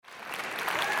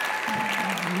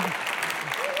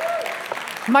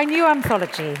My new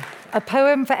anthology, A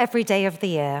Poem for Every Day of the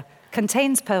Year,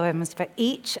 contains poems for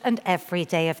each and every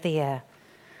day of the year.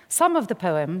 Some of the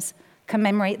poems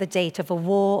commemorate the date of a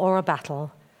war or a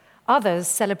battle. Others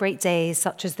celebrate days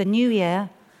such as the New Year,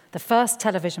 the first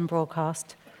television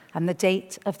broadcast, and the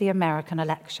date of the American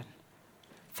election.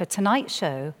 For tonight's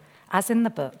show, as in the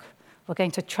book, we're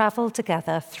going to travel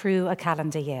together through a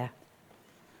calendar year.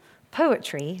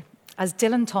 Poetry, as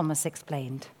Dylan Thomas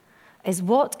explained, is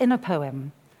what in a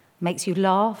poem makes you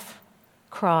laugh,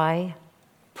 cry,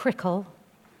 prickle,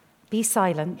 be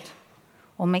silent,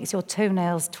 or makes your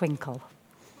toenails twinkle.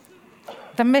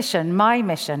 My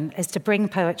mission, is to bring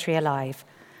poetry alive,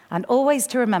 and always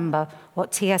to remember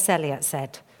what T.S. Eliot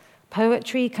said: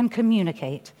 poetry can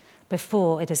communicate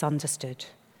before it is understood.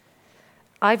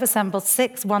 I've assembled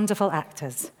 6 wonderful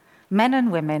actors, men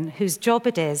and women whose job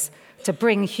it is to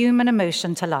bring human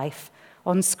emotion to life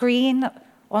on screen,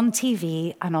 on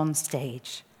TV, and on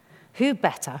stage. Who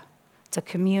better to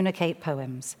communicate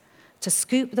poems, to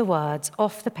scoop the words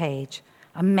off the page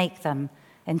and make them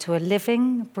into a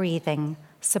living, breathing,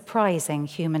 surprising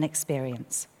human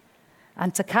experience.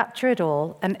 And to capture it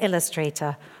all, an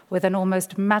illustrator with an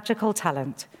almost magical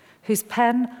talent, whose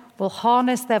pen will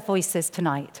harness their voices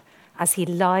tonight as he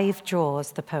live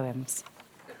draws the poems.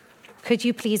 Could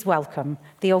you please welcome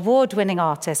the award-winning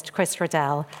artist, Chris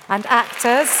Riddell, and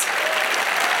actors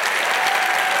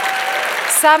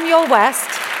Samuel West,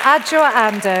 Adjoa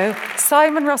Ando,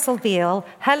 Simon Russell Beale,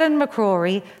 Helen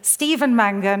McCrory, Stephen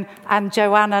Mangan, and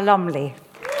Joanna Lumley.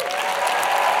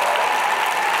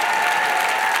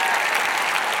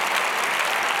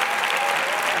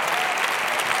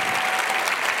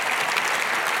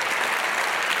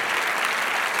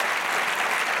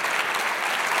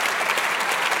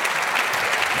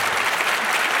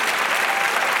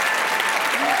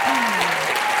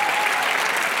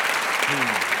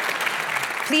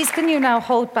 Please can you now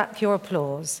hold back your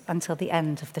applause until the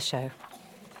end of the show.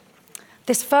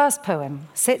 This first poem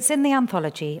sits in the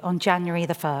anthology on January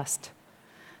the 1st.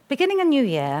 Beginning a new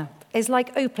year is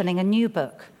like opening a new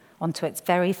book onto its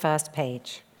very first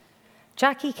page.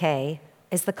 Jackie Kay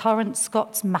is the current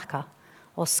Scots Macca,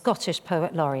 or Scottish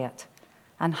Poet Laureate,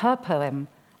 and her poem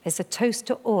is a toast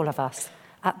to all of us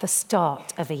at the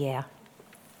start of a year.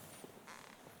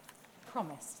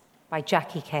 Promise by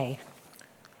Jackie Kay.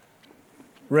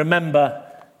 Remember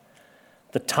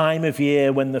the time of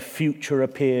year when the future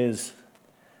appears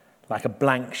like a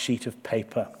blank sheet of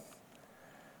paper,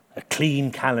 a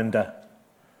clean calendar,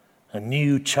 a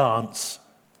new chance.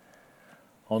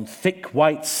 On thick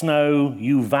white snow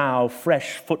you vow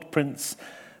fresh footprints,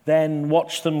 then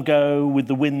watch them go with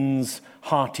the wind's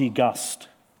hearty gust.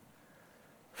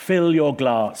 Fill your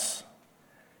glass.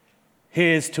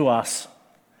 Here's to us,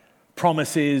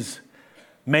 promises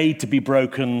made to be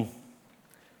broken,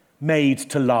 made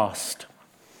to last.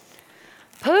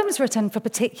 Poems written for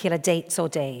particular dates or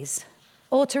days,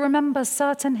 or to remember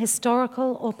certain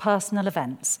historical or personal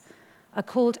events, are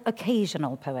called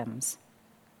occasional poems.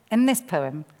 In this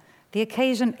poem, the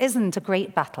occasion isn't a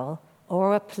great battle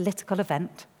or a political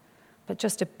event, but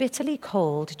just a bitterly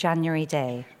cold January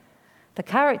day. The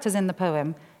characters in the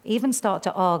poem even start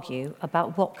to argue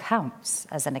about what counts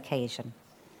as an occasion.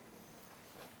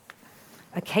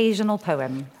 Occasional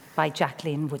poem by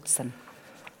Jacqueline Woodson.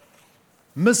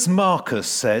 Ms. Marcus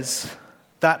says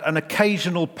that an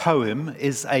occasional poem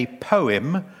is a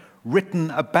poem written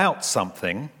about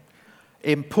something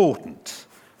important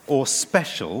or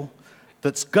special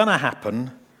that's gonna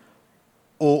happen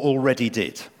or already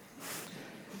did.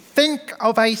 Think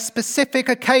of a specific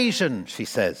occasion, she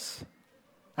says,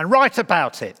 and write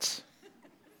about it.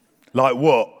 Like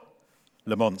what?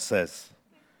 Lamont says.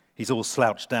 He's all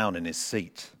slouched down in his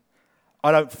seat.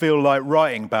 I don't feel like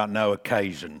writing about no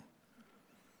occasion.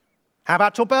 How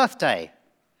about your birthday?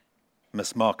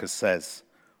 Miss Marcus says.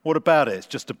 What about it? It's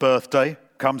just a birthday,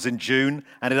 comes in June,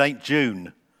 and it ain't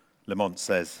June, Lamont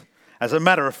says. As a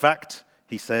matter of fact,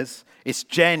 he says, it's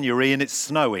January and it's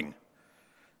snowing.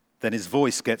 Then his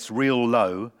voice gets real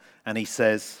low, and he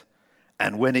says,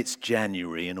 and when it's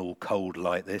January and all cold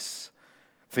like this,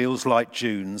 feels like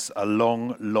June's a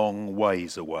long, long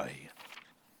ways away.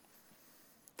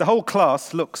 The whole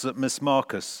class looks at Miss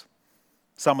Marcus.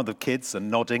 Some of the kids are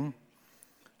nodding.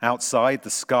 Outside, the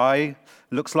sky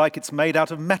looks like it's made out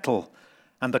of metal,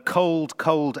 and the cold,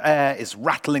 cold air is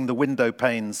rattling the window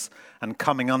panes and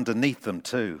coming underneath them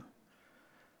too.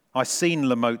 I've seen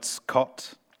Lamote's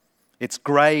cot. It's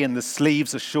grey and the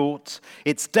sleeves are short.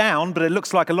 It's down, but it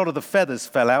looks like a lot of the feathers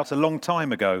fell out a long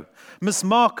time ago. Miss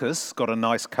Marcus got a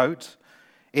nice coat.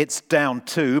 It's down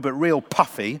too, but real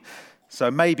puffy. So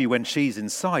maybe when she's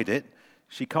inside it,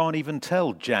 she can't even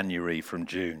tell January from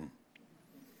June.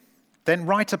 Then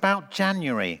write about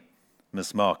January,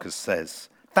 Miss Marcus says.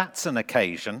 That's an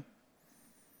occasion.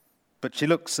 But she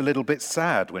looks a little bit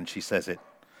sad when she says it,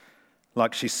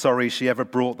 like she's sorry she ever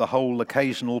brought the whole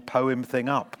occasional poem thing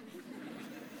up.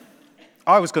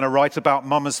 I was going to write about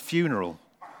Mama's funeral,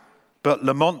 but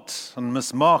Lamont and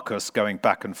Miss Marcus going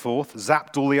back and forth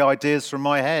zapped all the ideas from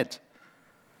my head.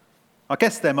 I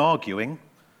guess them arguing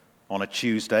on a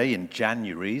Tuesday in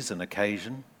January's an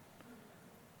occasion.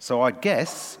 So I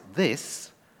guess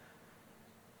this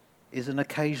is an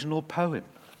occasional poem.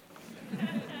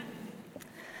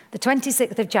 The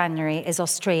 26th of January is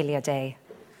Australia Day.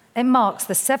 It marks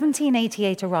the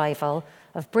 1788 arrival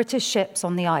of British ships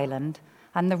on the island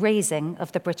and the raising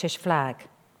of the British flag.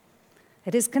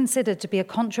 It is considered to be a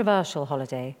controversial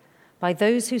holiday by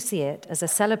those who see it as a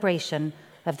celebration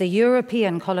of the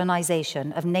European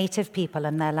colonisation of native people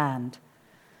and their land.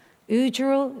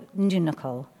 Oodgerel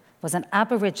Noonuccal was an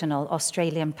Aboriginal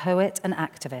Australian poet and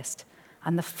activist,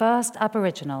 and the first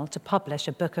Aboriginal to publish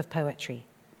a book of poetry.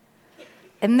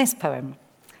 In this poem,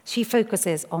 she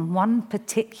focuses on one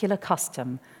particular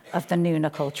custom of the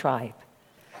Noonuccal tribe.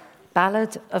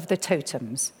 Ballad of the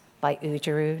Totems by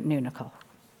Oodgerel Noonuccal.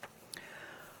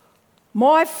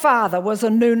 My father was a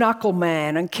Noonuccal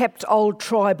man and kept old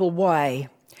tribal way.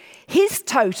 His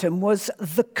totem was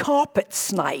the carpet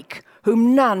snake,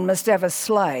 whom none must ever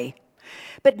slay.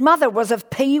 But mother was of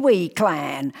Pee-wee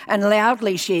clan, and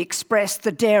loudly she expressed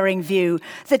the daring view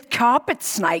that carpet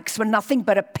snakes were nothing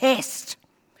but a pest.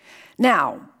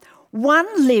 Now, one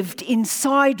lived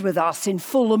inside with us in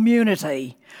full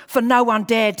immunity, for no one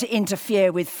dared to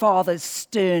interfere with father's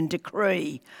stern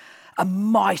decree. A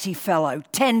mighty fellow,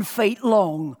 10 feet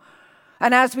long.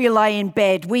 And as we lay in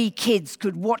bed, we kids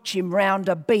could watch him round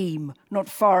a beam not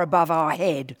far above our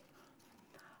head.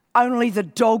 Only the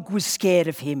dog was scared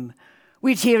of him.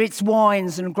 We'd hear its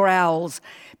whines and growls,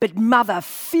 but mother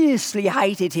fiercely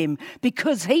hated him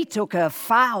because he took her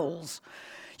fowls.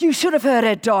 You should have heard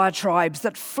her diatribes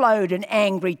that flowed in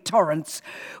angry torrents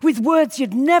with words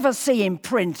you'd never see in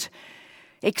print,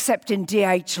 except in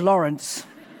D.H. Lawrence.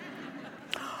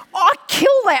 "I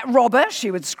kill that robber,"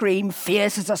 she would scream,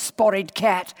 fierce as a spotted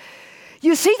cat.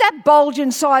 "You see that bulge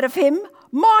inside of him?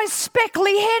 My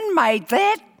speckly hen made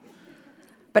that."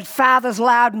 But father's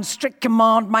loud and strict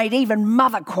command made even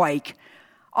mother quake.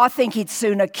 I think he'd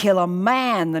sooner kill a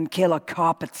man than kill a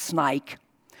carpet snake.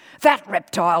 That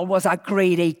reptile was a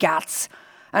greedy guts,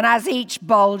 and as each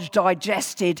bulge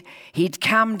digested, he'd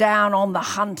come down on the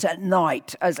hunt at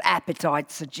night, as appetite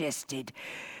suggested.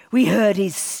 We heard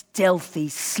his stealthy,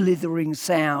 slithering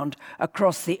sound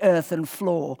across the earthen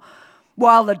floor,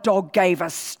 while the dog gave a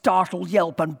startled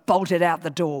yelp and bolted out the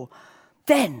door.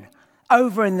 Then,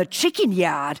 over in the chicken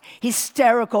yard,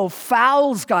 hysterical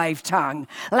fowls gave tongue,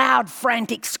 loud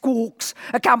frantic squawks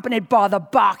accompanied by the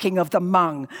barking of the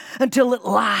mung, until at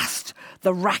last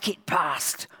the racket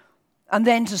passed. And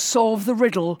then to solve the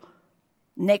riddle,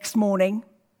 next morning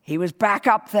he was back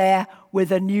up there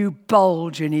with a new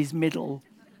bulge in his middle.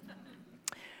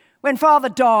 When father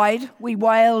died, we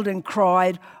wailed and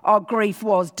cried. Our grief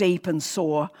was deep and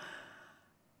sore.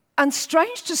 And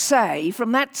strange to say,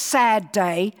 from that sad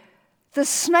day, the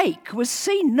snake was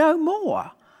seen no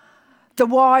more. The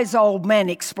wise old men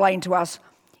explained to us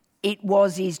it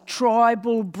was his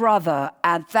tribal brother,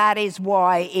 and that is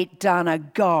why it done a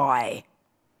guy.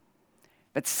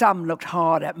 But some looked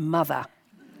hard at mother.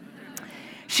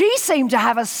 She seemed to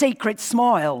have a secret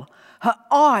smile. Her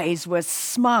eyes were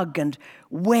smug and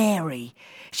wary.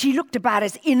 She looked about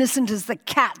as innocent as the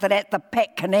cat that ate the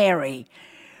pet canary.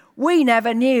 We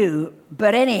never knew,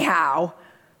 but anyhow,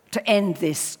 to end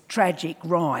this tragic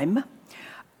rhyme,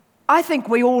 I think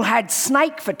we all had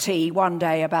snake for tea one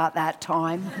day about that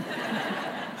time.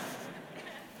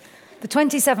 The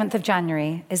 27th of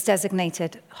January is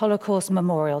designated Holocaust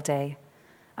Memorial Day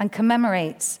and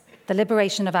commemorates the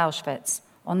liberation of Auschwitz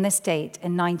on this date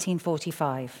in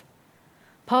 1945.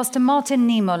 Pastor Martin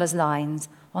Niemöller's lines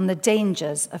on the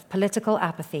dangers of political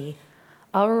apathy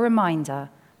are a reminder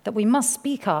that we must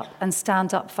speak up and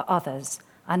stand up for others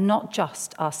and not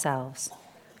just ourselves,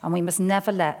 and we must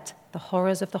never let the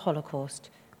horrors of the Holocaust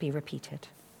be repeated.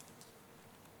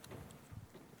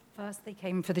 First They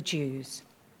Came for the Jews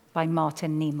by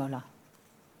Martin Niemöller.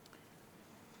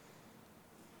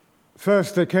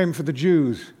 First they came for the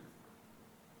Jews,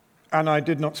 and I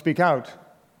did not speak out,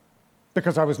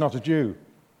 because I was not a Jew.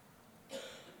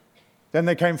 Then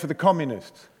they came for the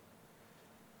communists,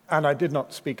 and I did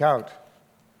not speak out,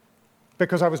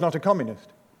 because I was not a communist.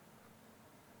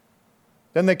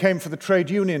 Then they came for the trade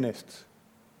unionists,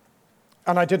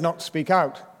 And I did not speak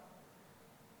out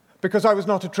because I was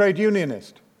not a trade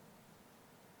unionist.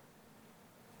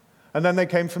 And then they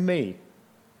came for me.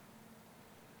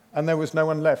 And there was no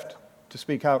one left to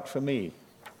speak out for me.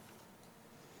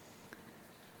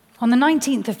 On the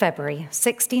 19th of February,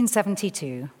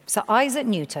 1672, Sir Isaac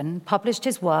Newton published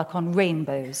his work on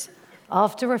rainbows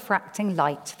after refracting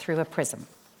light through a prism.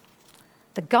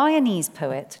 The Guyanese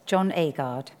poet John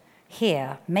Agard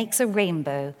here makes a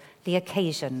rainbow the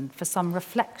occasion for some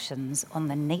reflections on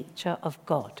the nature of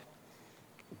God.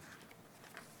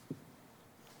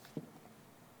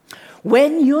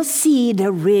 When you see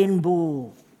the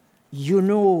rainbow, you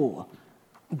know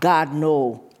God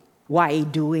know what He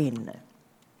doing.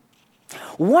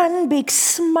 One big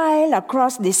smile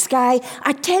across the sky.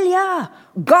 I tell ya,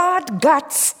 God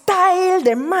got style,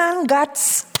 the man got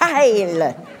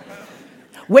style.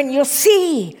 When you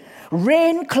see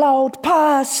rain cloud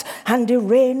pass and the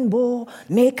rainbow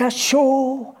make a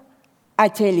show, I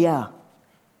tell ya,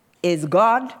 is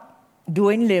God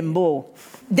doing limbo?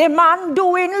 The man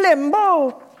doing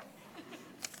limbo.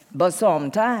 But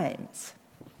sometimes,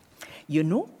 you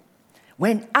know,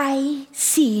 when I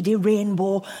see the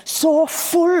rainbow so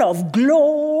full of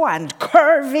glow and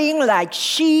curving like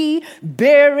she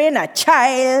bearing a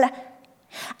child,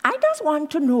 I just want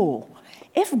to know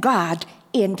if God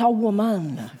ain't a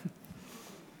woman.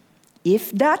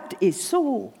 If that is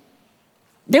so,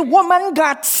 the woman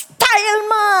got style,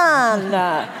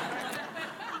 man.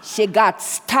 She got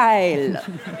style.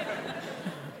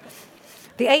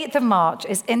 The 8th of March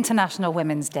is International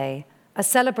Women's Day, a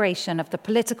celebration of the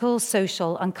political,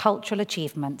 social, and cultural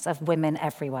achievements of women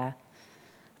everywhere.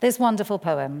 This wonderful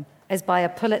poem is by a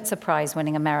Pulitzer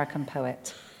Prize-winning American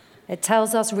poet. It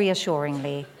tells us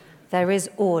reassuringly, there is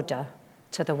order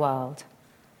to the world.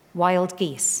 Wild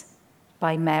Geese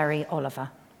by Mary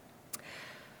Oliver.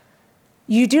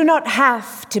 You do not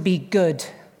have to be good.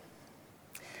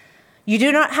 You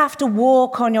do not have to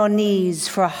walk on your knees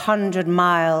for 100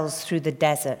 miles through the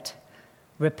desert,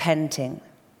 repenting.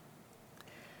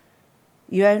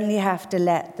 You only have to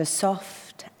let the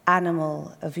soft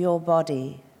animal of your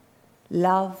body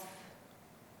love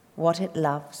what it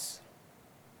loves.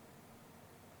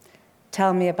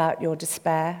 Tell me about your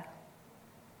despair,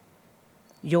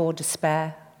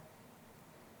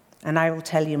 and I will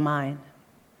tell you mine.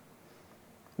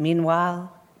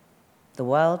 Meanwhile, the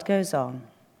world goes on.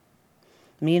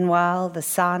 Meanwhile, the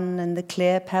sun and the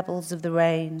clear pebbles of the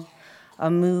rain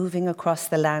are moving across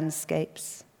the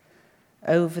landscapes,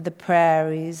 over the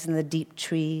prairies and the deep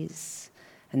trees,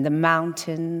 and the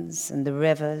mountains and the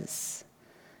rivers.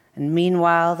 And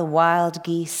meanwhile, the wild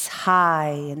geese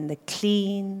high in the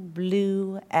clean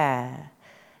blue air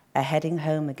are heading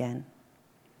home again.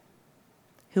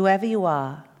 Whoever you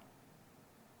are,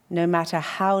 no matter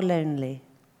how lonely,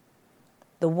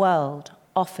 the world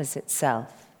offers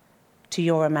itself to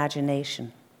your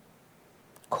imagination,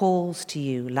 calls to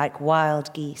you like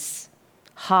wild geese,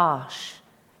 harsh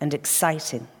and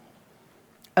exciting,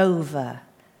 over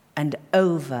and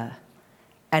over,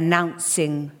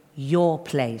 announcing your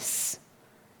place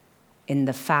in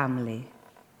the family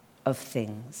of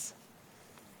things.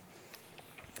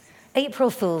 April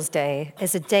Fool's Day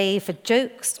is a day for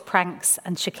jokes, pranks,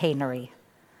 and chicanery.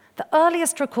 The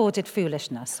earliest recorded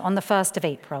foolishness on the 1st of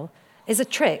April is a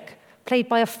trick played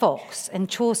by a fox in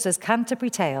Chaucer's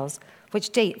Canterbury Tales, which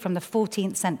date from the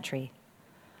 14th century.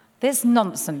 This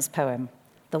nonsense poem,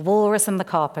 The Walrus and the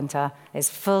Carpenter, is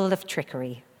full of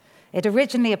trickery. It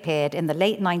originally appeared in the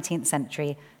late 19th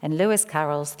century in Lewis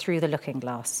Carroll's Through the Looking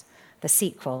Glass, the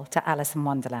sequel to Alice in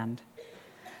Wonderland.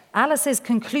 Alice's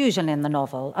conclusion in the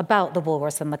novel about the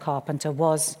walrus and the carpenter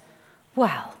was,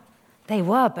 well, they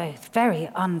were both very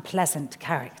unpleasant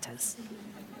characters.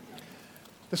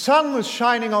 The sun was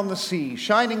shining on the sea,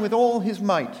 shining with all his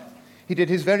might. He did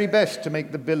his very best to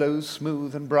make the billows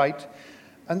smooth and bright,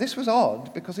 and this was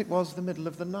odd because it was the middle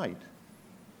of the night.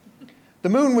 The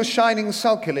moon was shining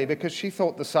sulkily because she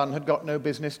thought the sun had got no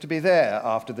business to be there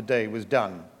after the day was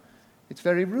done. It's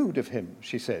very rude of him,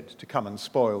 she said, to come and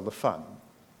spoil the fun.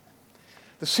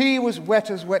 The sea was wet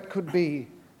as wet could be.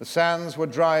 The sands were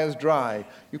dry as dry.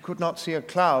 You could not see a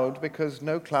cloud because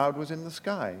no cloud was in the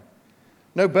sky.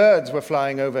 No birds were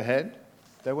flying overhead.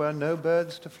 There were no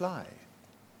birds to fly.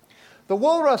 The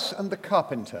walrus and the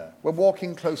carpenter were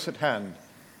walking close at hand.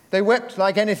 They wept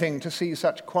like anything to see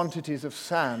such quantities of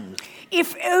sand.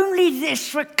 If only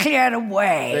this were cleared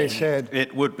away, They said,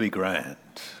 It would be grand.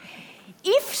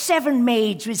 If 7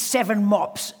 maids with 7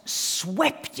 mops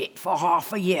swept it for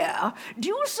half a year, do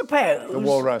you suppose the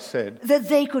walrus said, that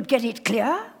they could get it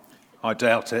clear? I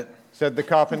doubt it. said the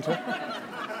carpenter,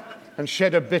 and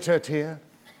shed a bitter tear.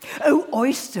 Oh,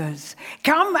 oysters,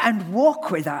 come and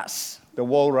walk with us. The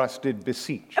walrus did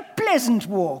beseech. A pleasant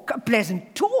walk, a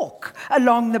pleasant talk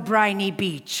along the briny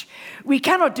beach. We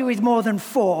cannot do with more than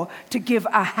 4 to give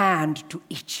a hand to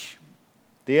each.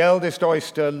 The eldest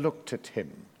oyster looked at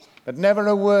him, but never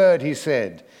a word he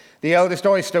said. The eldest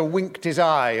oyster winked his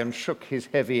eye and shook his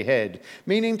heavy head,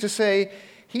 meaning to say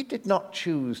he did not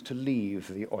choose to leave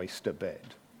the oyster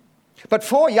bed. But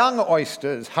 4 young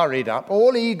oysters hurried up,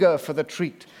 all eager for the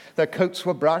treat. Their coats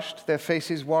were brushed, their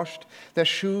faces washed, their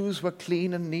shoes were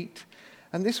clean and neat.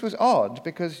 And this was odd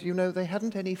because, you know, they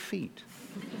hadn't any feet.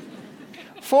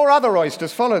 4 other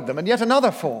oysters followed them, and yet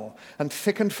another 4. And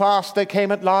thick and fast they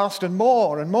came at last, and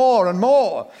more and more and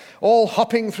more, all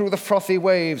hopping through the frothy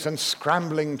waves and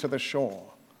scrambling to the shore.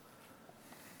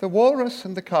 The walrus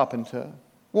and the carpenter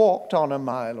walked on a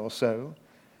mile or so,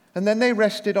 and then they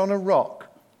rested on a rock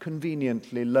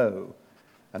conveniently low,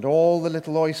 and all the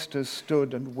little oysters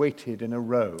stood and waited in a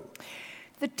row.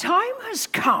 The time has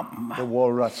come, The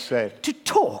walrus said, to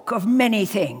talk of many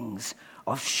things,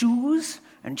 of shoes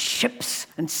and ships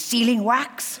and sealing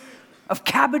wax, of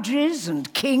cabbages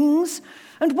and kings,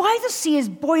 and why the sea is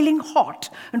boiling hot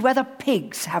and whether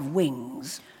pigs have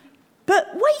wings. But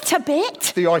wait a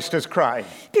bit, the oysters cried.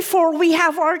 before we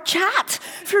have our chat,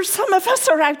 for some of us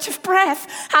are out of breath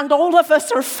and all of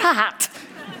us are fat.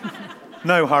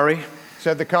 No hurry.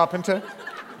 Said the carpenter.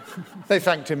 They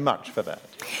thanked him much for that.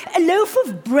 A loaf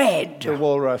of bread The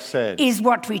walrus said, is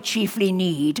what we chiefly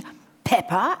need.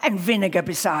 Pepper and vinegar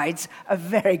besides are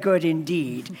very good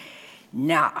indeed.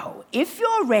 Now, if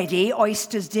you're ready,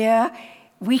 oysters dear,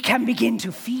 we can begin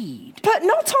to feed. But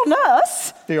not on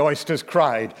us. the oysters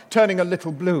cried, turning a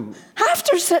little blue.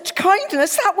 After such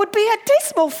kindness, that would be a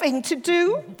dismal thing to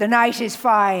do. The night is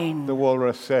fine. The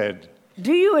walrus said,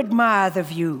 Do you admire the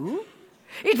view?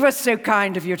 It was so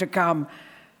kind of you to come,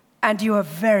 and you are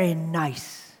very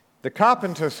nice. The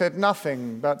carpenter said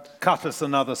nothing, but Cut us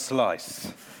another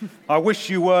slice. I wish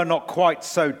you were not quite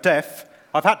so deaf.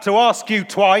 I've had to ask you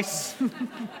twice.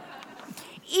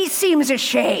 It seems a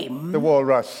shame the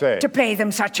walrus said, to play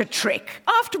them such a trick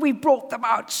after we brought them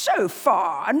out so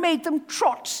far and made them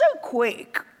trot so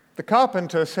quick. The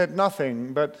carpenter said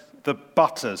nothing, but The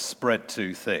butter's spread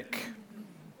too thick.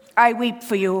 I weep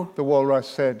for you. the walrus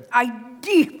said. I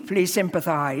deeply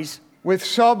sympathize. With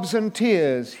sobs and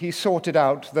tears, he sorted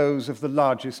out those of the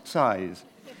largest size,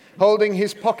 holding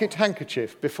his pocket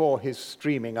handkerchief before his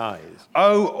streaming eyes.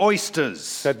 Oh, oysters,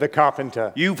 Said the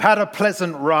carpenter, you've had a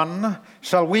pleasant run.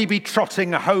 Shall we be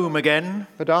trotting home again?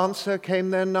 but answer came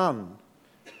there none.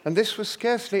 And this was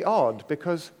scarcely odd,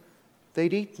 because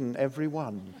they'd eaten every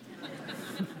one.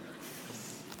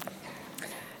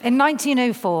 In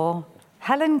 1904,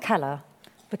 Helen Keller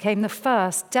became the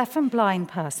first deaf and blind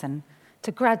person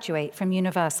to graduate from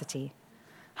university.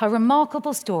 Her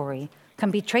remarkable story can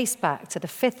be traced back to the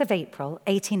 5th of April,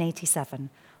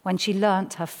 1887, when she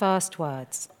learnt her first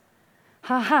words.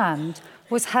 Her hand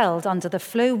was held under the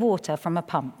flow water from a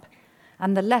pump,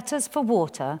 and the letters for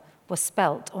water were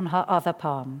spelt on her other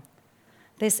palm.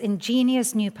 This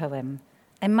ingenious new poem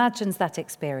imagines that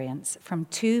experience from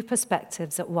 2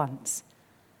 perspectives at once: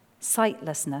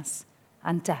 sightlessness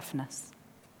and deafness.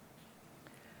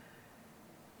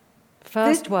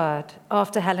 First word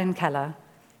after Helen Keller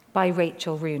by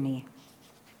Rachel Rooney.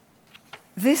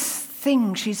 This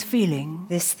thing she's feeling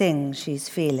This thing she's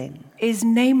feeling is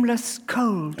nameless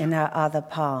cold in her other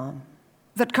palm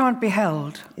that can't be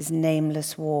held. is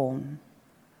nameless warm.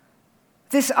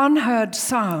 This unheard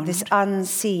sound, This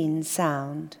unseen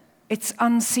sound, its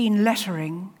unseen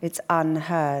lettering, its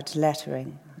unheard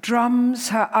lettering, drums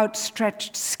her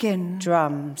outstretched skin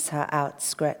drums her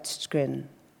outstretched grin,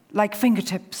 like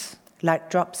fingertips.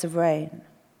 like drops of rain.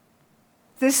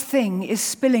 This thing is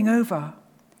spilling over.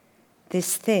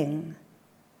 This thing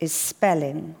is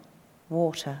spelling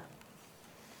water.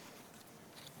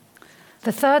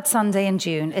 The 3rd Sunday in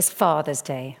June is Father's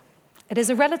Day. It is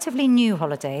a relatively new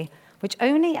holiday which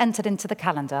only entered into the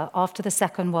calendar after the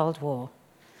Second World War.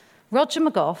 Roger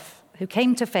McGough, who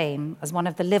came to fame as one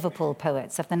of the Liverpool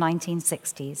poets of the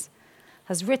 1960s,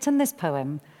 has written this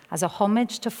poem as a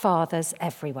homage to fathers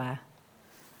everywhere.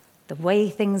 The Way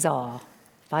Things Are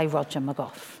by Roger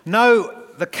McGough. No,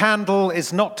 the candle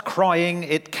is not crying,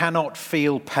 it cannot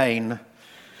feel pain.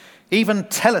 Even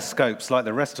telescopes, like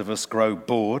the rest of us, grow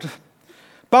bored.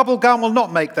 Bubble gum will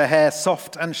not make the hair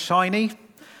soft and shiny.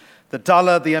 The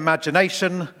duller the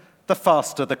imagination, the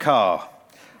faster the car.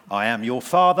 I am your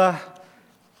father,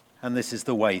 and this is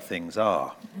the way things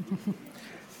are.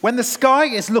 When the sky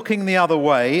is looking the other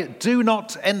way, do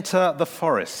not enter the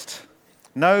forest.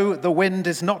 No, the wind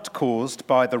is not caused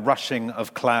by the rushing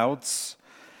of clouds.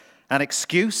 An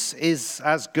excuse is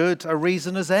as good a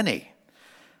reason as any.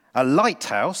 A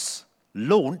lighthouse,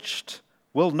 launched,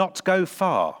 will not go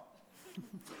far.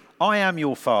 I am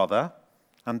your father,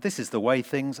 and this is the way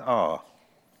things are.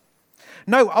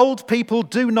 No, old people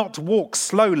do not walk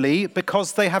slowly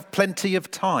because they have plenty of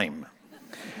time.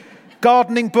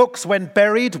 Gardening books, when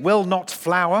buried, will not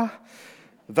flower.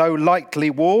 Though lightly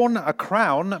worn, a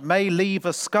crown may leave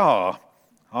a scar.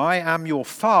 I am your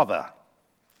father,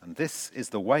 and this is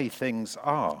the way things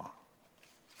are.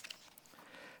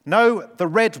 No, the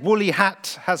red woolly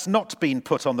hat has not been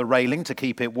put on the railing to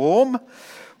keep it warm.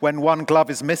 When one glove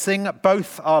is missing,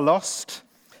 both are lost.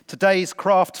 Today's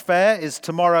craft fair is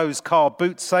tomorrow's car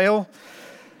boot sale.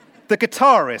 The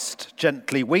guitarist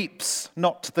gently weeps,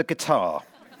 not the guitar.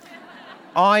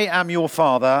 I am your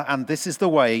father, and this is the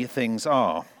way things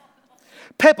are.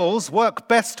 Pebbles work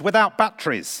best without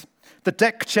batteries. The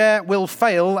deck chair will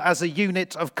fail as a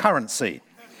unit of currency.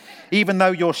 Even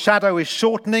though your shadow is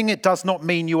shortening, it does not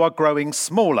mean you are growing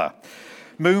smaller.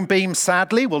 Moonbeam,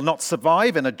 sadly, will not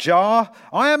survive in a jar.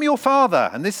 I am your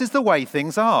father, and this is the way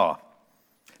things are.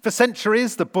 For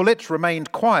centuries, the bullet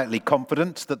remained quietly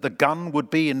confident that the gun would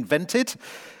be invented.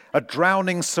 A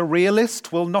drowning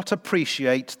surrealist will not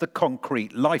appreciate the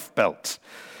concrete life belt.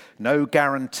 No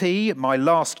guarantee, my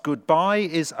last goodbye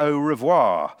is au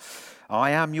revoir.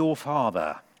 I am your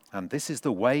father, and this is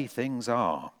the way things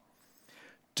are.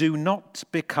 Do not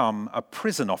become a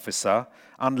prison officer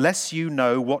unless you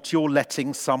know what you're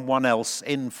letting someone else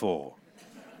in for.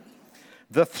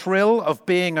 The thrill of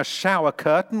being a shower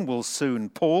curtain will soon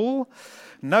pall.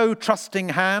 No trusting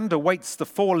hand awaits the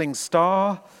falling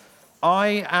star.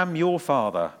 I am your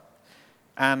father,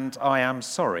 and I am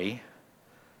sorry,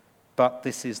 but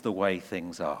this is the way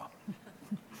things are.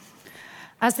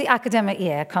 As the academic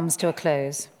year comes to a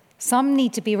close, some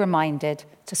need to be reminded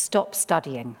to stop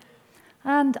studying,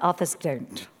 and others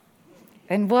don't.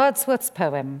 In Wordsworth's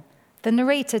poem, the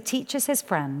narrator teaches his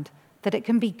friend that it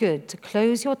can be good to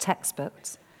close your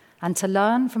textbooks and to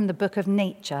learn from the book of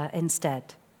nature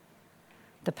instead.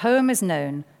 The poem is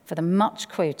known for the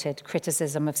much-quoted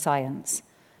criticism of science,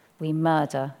 "We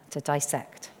murder to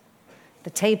dissect." The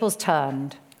Tables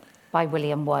Turned by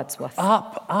William Wordsworth.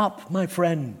 Up, up, my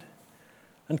friend,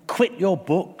 and quit your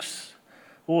books,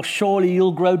 or surely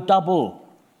you'll grow double.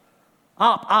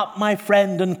 Up, up, my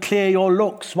friend, and clear your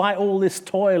looks. Why all this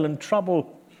toil and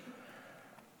trouble?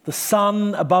 The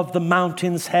sun above the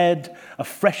mountain's head, a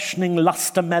freshening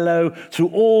lustre mellow, through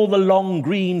all the long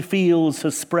green fields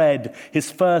has spread his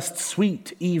first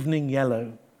sweet evening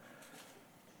yellow.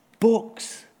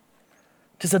 Books,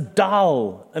 'tis a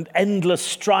dull and endless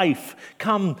strife.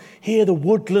 Come, hear the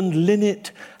woodland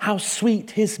linnet, how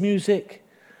sweet his music.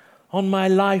 On my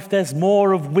life there's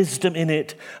more of wisdom in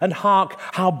it, and hark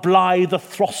how blithe the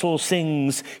throstle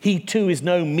sings. He too is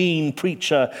no mean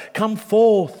preacher. Come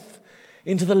forth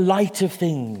into the light of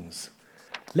things.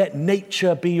 Let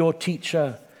nature be your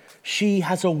teacher. She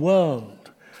has a world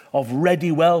of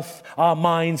ready wealth, our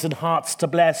minds and hearts to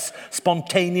bless,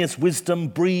 spontaneous wisdom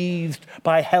breathed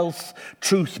by health,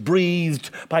 truth breathed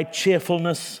by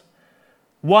cheerfulness.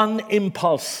 One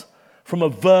impulse from a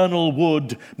vernal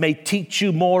wood may teach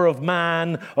you more of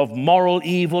man, of moral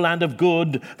evil and of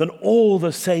good, than all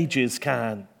the sages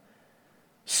can.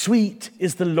 Sweet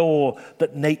is the law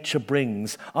that nature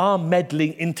brings. Our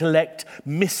meddling intellect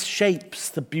misshapes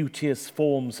the beauteous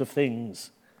forms of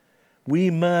things. We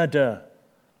murder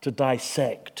to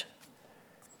dissect.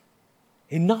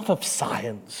 Enough of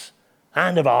science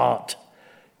and of art.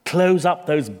 Close up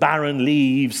those barren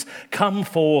leaves. Come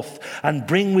forth and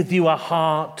bring with you a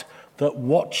heart that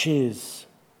watches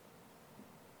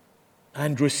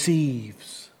and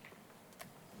receives.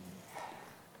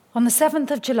 On the 7th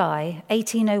of July,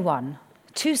 1801,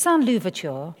 Toussaint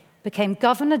Louverture became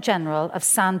Governor-General of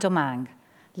Saint-Domingue,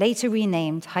 later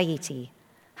renamed Haiti,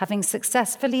 having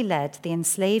successfully led the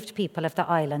enslaved people of the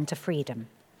island to freedom.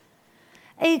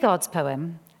 Agard's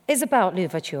poem is about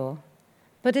Louverture,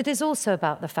 but it is also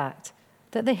about the fact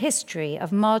that the history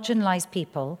of marginalized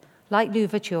people like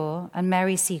Louverture and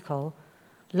Mary Seacole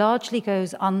largely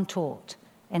goes untaught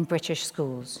in British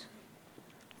schools.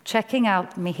 Checking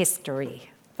out me history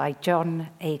by John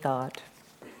Agard.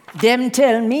 Them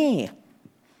tell me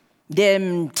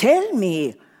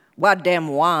what them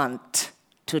want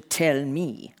to tell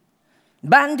me.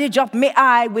 Bandage up me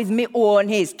eye with me own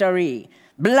history,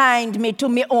 blind me to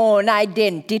me own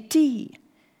identity.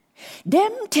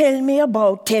 Them tell me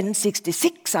about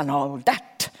 1066 and all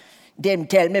that. Them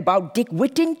tell me about Dick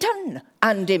Whittington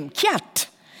and him cat.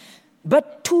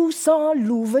 But Toussaint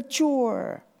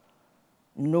Louverture,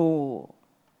 no,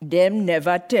 them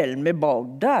never tell me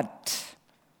about that.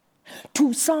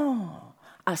 Toussaint,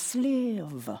 a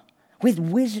slave,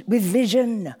 with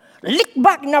vision, lick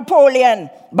back Napoleon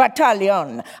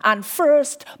battalion, and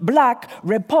first Black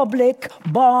Republic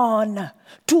born.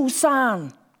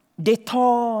 Toussaint,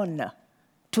 détourne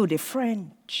to the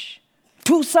French.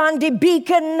 Toussaint, the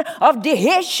beacon of the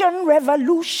Haitian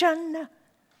Revolution.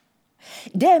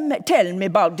 Them tell me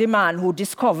about the man who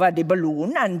discovered the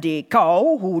balloon and the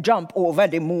cow who jumped over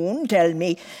the moon. Tell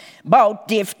me about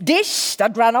the dish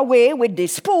that ran away with the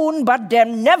spoon, but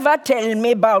them never tell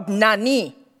me about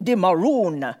Nanny, the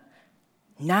maroon.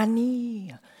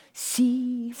 Nanny,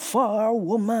 sea far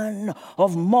woman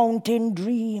of mountain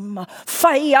dream,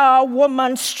 fire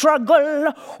woman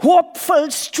struggle, hopeful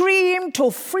stream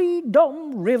to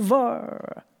freedom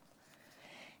river.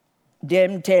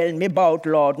 Them tell me about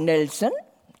Lord Nelson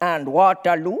and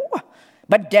Waterloo,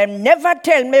 but them never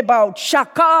tell me about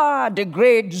Shaka, the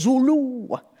great Zulu.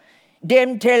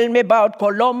 Them tell me about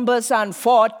Columbus and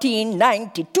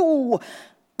 1492,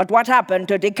 but what happened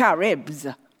to the Caribs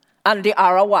and the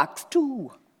Arawaks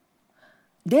too?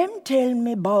 Them tell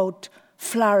me about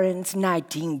Florence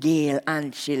Nightingale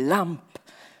and she lamp,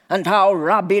 and how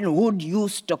Robin Hood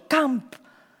used to camp.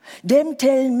 Them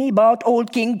tell me about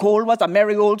old King Cole was a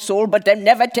merry old soul, but them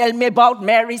never tell me about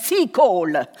Mary C.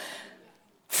 Cole.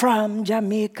 From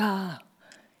Jamaica,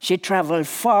 she traveled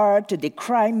far to the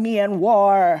Crimean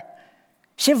War.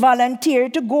 She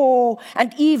volunteered to go,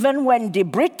 and even when the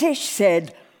British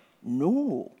said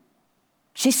no,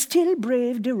 she still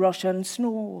braved the Russian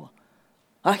snow.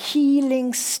 A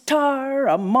healing star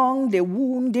among the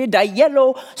wounded, a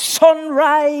yellow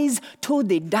sunrise to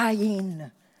the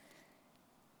dying.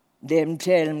 Them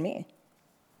tell me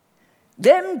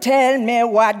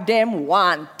what them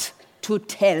want to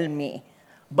tell me.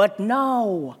 But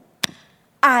now,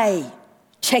 I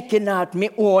checking out me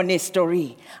own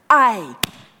history. I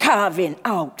carving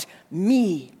out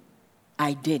me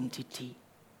identity.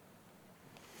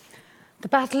 The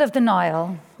Battle of the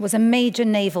Nile was a major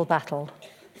naval battle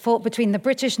fought between the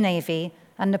British Navy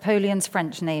and Napoleon's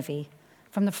French Navy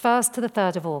from the 1st to the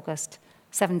 3rd of August,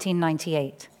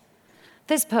 1798.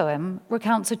 This poem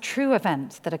recounts a true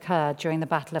event that occurred during the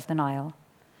Battle of the Nile.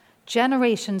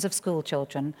 Generations of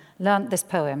schoolchildren learnt this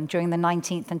poem during the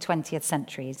 19th and 20th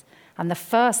centuries, and the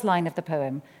first line of the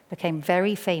poem became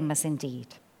very famous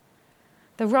indeed.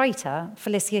 The writer,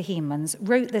 Felicia Hemans,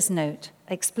 wrote this note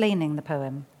explaining the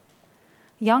poem.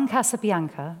 Young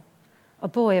Casabianca, a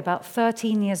boy about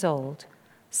 13 years old,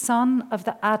 son of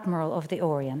the Admiral of the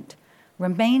Orient,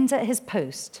 remained at his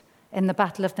post in the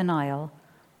Battle of the Nile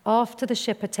after the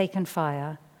ship had taken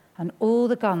fire and all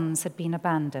the guns had been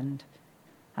abandoned,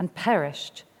 and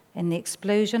perished in the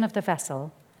explosion of the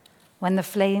vessel when the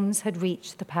flames had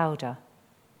reached the powder.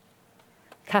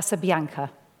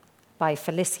 Casabianca by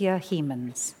Felicia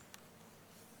Hemans.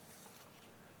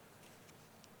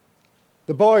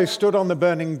 The boy stood on the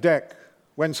burning deck,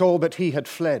 whence all but he had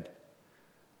fled.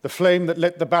 The flame that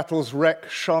lit the battle's wreck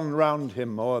shone round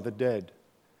him o'er the dead.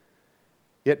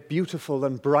 Yet beautiful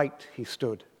and bright he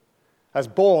stood, as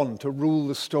born to rule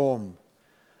the storm,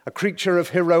 a creature of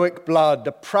heroic blood,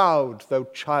 a proud though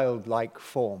childlike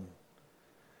form.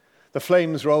 The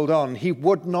flames rolled on. He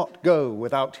would not go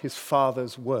without his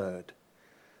father's word.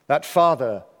 That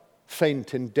father,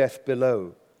 faint in death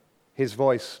below, his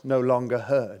voice no longer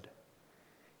heard.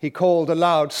 He called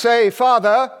aloud, "Say,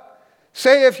 Father,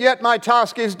 say if yet my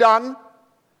task is done."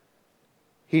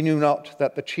 He knew not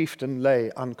that the chieftain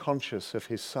lay unconscious of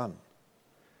his son.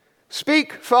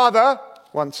 "Speak, Father,"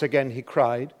 once again he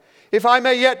cried, "if I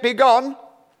may yet be gone."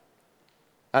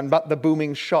 And but the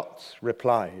booming shots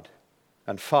replied,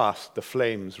 and fast the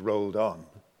flames rolled on.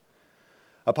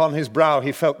 Upon his brow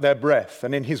he felt their breath,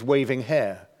 and in his waving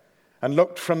hair, and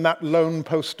looked from that lone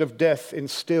post of death in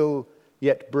still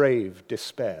yet brave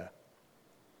despair,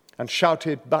 and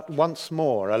shouted but once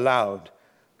more aloud,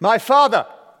 "My father,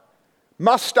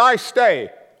 must I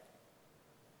stay?"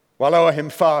 While o'er him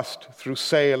fast through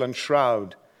sail and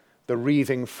shroud the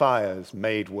wreathing fires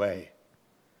made way.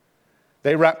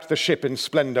 They wrapped the ship in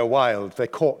splendor wild, they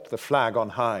caught the flag on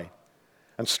high,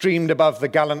 and streamed above the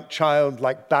gallant child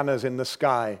like banners in the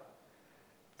sky.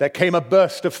 There came a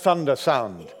burst of thunder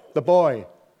sound. The boy,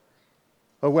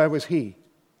 oh, where was he?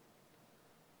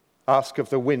 Ask of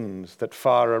the winds that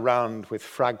far around with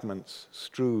fragments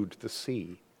strewed the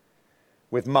sea,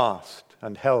 with mast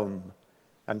and helm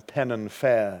and pennon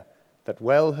fair that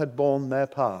well had borne their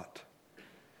part.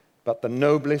 But the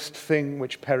noblest thing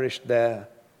which perished there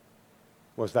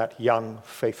was that young,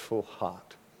 faithful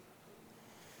heart.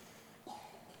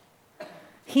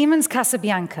 Hemans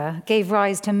Casabianca gave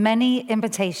rise to many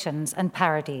imitations and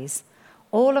parodies,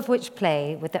 all of which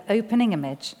play with the opening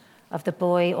image of the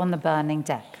boy on the burning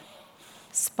deck.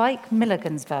 Spike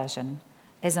Milligan's version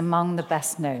is among the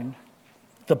best known.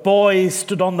 The boy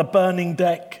stood on the burning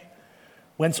deck,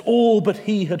 whence all but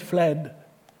he had fled.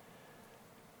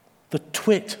 The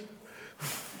twit.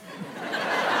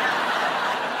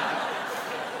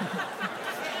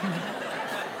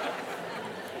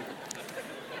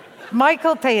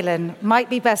 Michael Palin might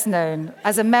be best known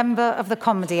as a member of the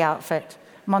comedy outfit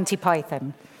Monty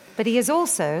Python, but he is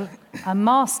also a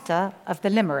master of the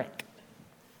limerick.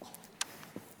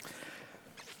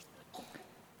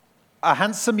 A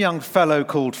handsome young fellow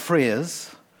called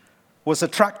Frears was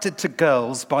attracted to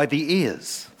girls by the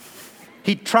ears.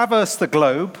 He'd traverse the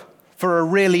globe for a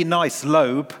really nice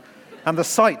lobe, and the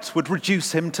sight would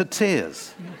reduce him to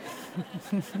tears.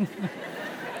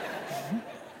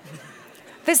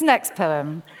 This next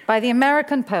poem, by the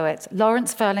American poet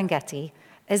Lawrence Ferlinghetti,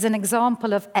 is an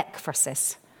example of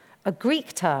ekphrasis, a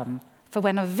Greek term for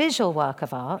when a visual work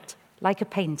of art, like a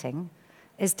painting,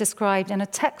 is described in a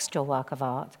textual work of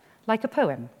art, like a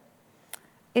poem.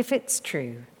 If it's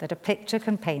true that a picture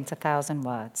can paint 1,000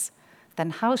 words, then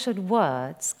how should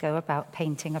words go about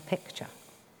painting a picture?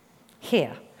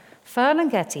 Here,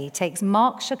 Ferlinghetti takes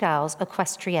Marc Chagall's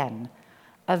Equestrienne,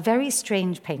 a very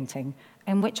strange painting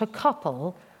in which a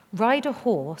couple ride a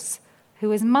horse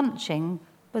who is munching,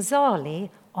 bizarrely,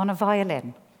 on a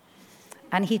violin.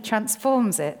 And he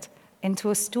transforms it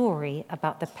into a story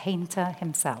about the painter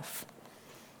himself.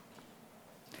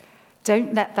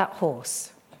 Don't Let That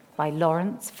Horse, by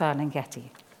Lawrence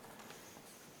Ferlinghetti.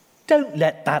 Don't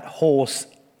let that horse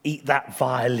eat that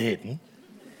violin,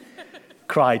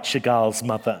 cried Chagall's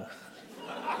mother.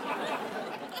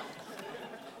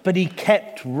 But he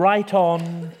kept right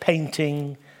on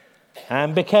painting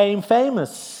and became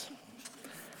famous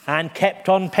and kept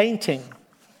on painting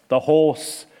the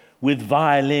horse with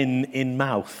violin in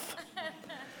mouth.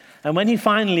 And when he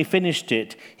finally finished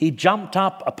it, he jumped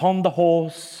up upon the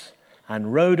horse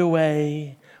and rode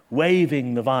away,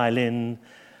 waving the violin,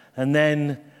 and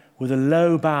then, with a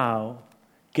low bow,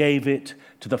 gave it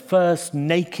to the first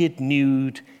naked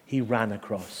nude he ran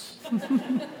across.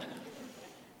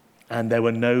 And there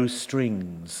were no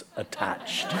strings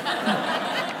attached.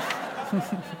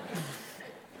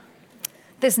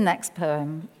 This next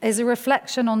poem is a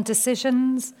reflection on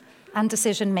decisions and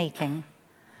decision-making,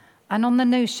 and on the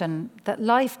notion that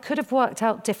life could have worked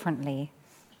out differently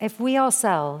if we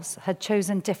ourselves had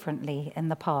chosen differently in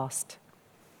the past.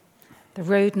 The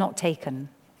Road Not Taken,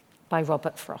 by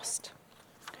Robert Frost.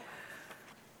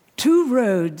 2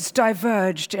 roads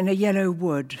diverged in a yellow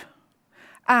wood,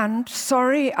 and,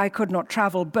 sorry I could not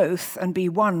travel both and be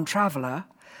one traveller,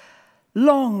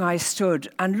 long I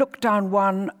stood and looked down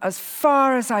one as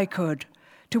far as I could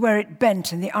to where it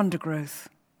bent in the undergrowth.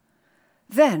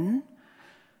 Then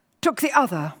took the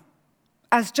other,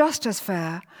 as just as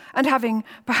fair, and having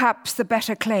perhaps the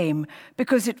better claim,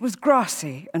 because it was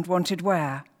grassy and wanted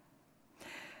wear.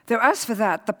 Though as for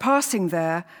that, the passing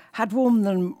there had worn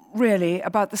them really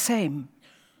about the same.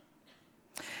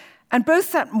 And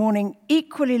both that morning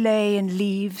equally lay in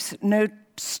leaves, no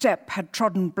step had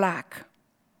trodden black.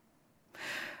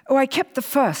 Oh, I kept the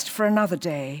first for another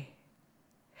day.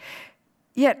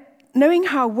 Yet, knowing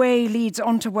how way leads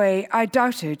on to way, I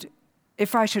doubted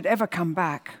if I should ever come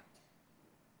back.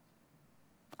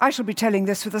 I shall be telling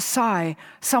this with a sigh,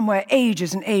 somewhere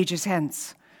ages and ages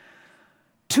hence.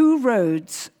 2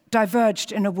 roads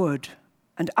diverged in a wood,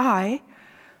 and I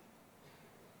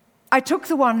took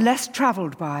the one less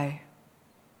travelled by,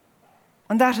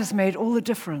 and that has made all the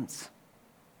difference.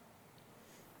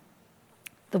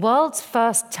 The world's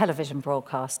first television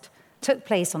broadcast took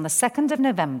place on the 2nd of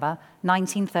November,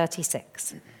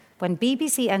 1936, when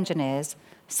BBC engineers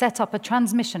set up a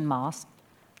transmission mast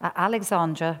at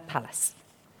Alexandra Palace.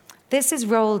 This is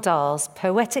Roald Dahl's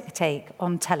poetic take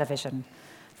on television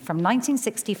from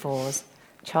 1964's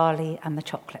Charlie and the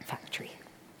Chocolate Factory.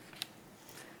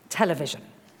 Television,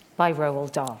 by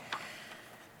Roald Dahl.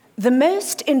 The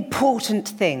most important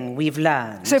thing we've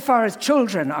learned, So far as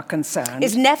children are concerned,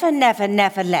 is never, never,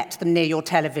 never let them near your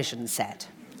television set.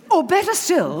 or better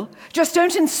still, just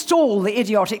don't install the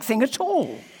idiotic thing at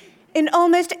all. In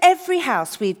almost every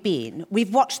house we've been,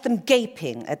 we've watched them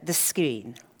gaping at the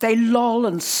screen. They loll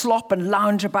and slop and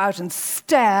lounge about and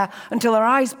stare until their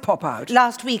eyes pop out.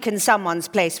 Last week in someone's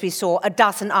place, we saw a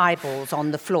dozen eyeballs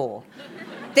on the floor.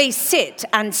 They sit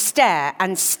and stare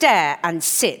and stare and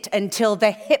sit until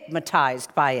they're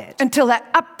hypnotized by it. Until they're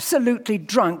absolutely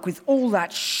drunk with all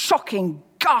that shocking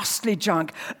ghastly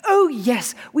junk. Oh,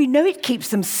 yes, we know it keeps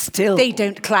them still. They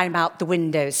don't climb out the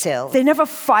windowsill. They never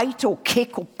fight or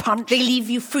kick or punch. They leave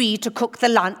you free to cook the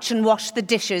lunch and wash the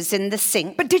dishes in the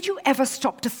sink. But did you ever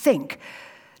stop to think,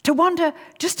 to wonder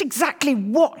just exactly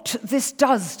what this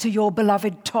does to your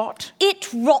beloved tot? It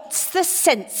rots the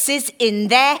senses in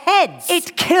their heads.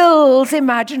 It kills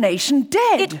imagination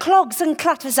dead. It clogs and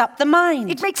clutters up the mind.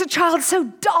 It makes a child so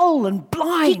dull and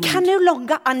blind. He can no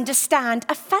longer understand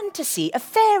a fantasy, a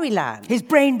fairyland. His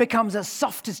brain becomes as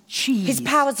soft as cheese. His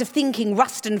powers of thinking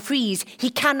rust and freeze. He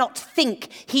cannot think,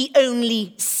 he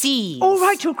only sees. All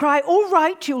right, you'll cry. All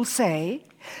right, you'll say.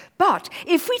 But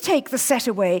if we take the set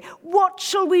away, what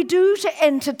shall we do to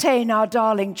entertain our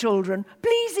darling children?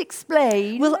 Please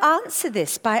explain. We'll answer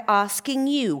this by asking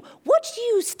you, what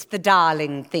used the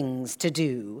darling things to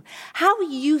do? How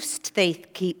used they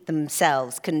keep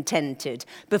themselves contented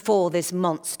before this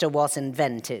monster was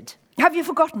invented? Have you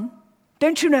forgotten?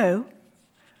 Don't you know?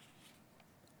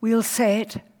 We'll say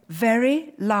it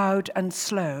very loud and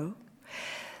slow.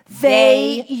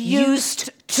 They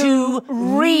used to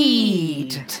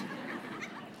read.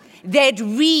 They'd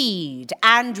read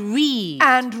and read.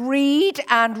 And read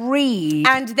and read.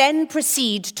 And then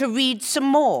proceed to read some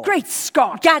more. Great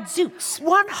Scott! Gadzooks!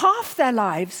 One half their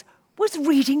lives was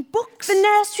reading books. The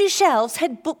nursery shelves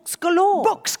had books galore.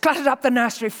 Books cluttered up the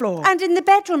nursery floor. And in the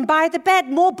bedroom by the bed,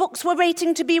 more books were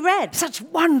waiting to be read. Such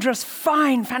wondrous,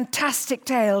 fine, fantastic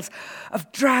tales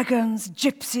of dragons,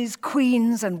 gypsies,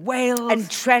 queens and whales. And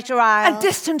treasure isles. And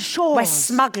distant shores. Where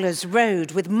smugglers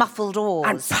rowed with muffled oars.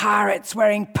 And pirates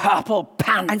wearing purple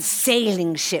pants. And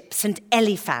sailing ships and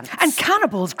elephants. And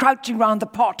cannibals crouching round the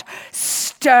pot,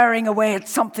 stirring away at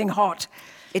something hot.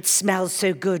 It smells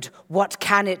so good, what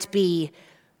can it be?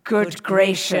 Good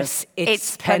gracious,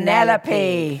 it's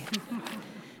Penelope.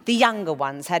 The younger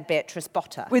ones had Beatrice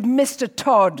Botter. With Mr.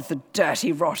 Todd, the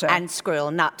dirty rotter. And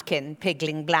Squirrel Nutkin,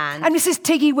 Pigling Bland. And Mrs.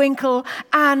 Tiggy Winkle,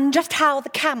 and... Just how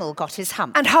the camel got his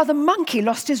hump. And how the monkey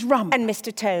lost his rump. And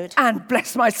Mr. Toad. And,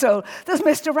 bless my soul, there's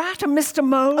Mr. Rat and Mr.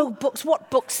 Mole. Oh, books, what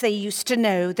books they used to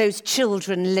know, those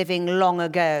children living long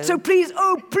ago. So please,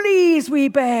 oh please, we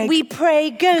beg. We pray,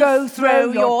 go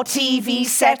throw your TV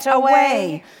set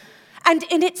away. And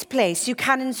in its place, you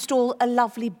can install a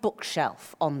lovely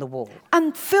bookshelf on the wall.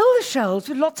 And fill the shelves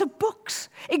with lots of books,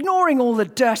 ignoring all the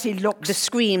dirty looks. The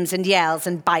screams and yells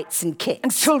and bites and kicks.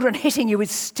 And children hitting you with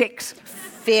sticks.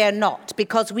 Fear not,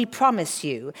 because we promise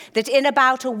you that in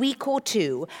about a week or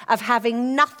two of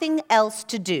having nothing else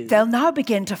to do, they'll now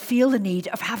begin to feel the need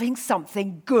of having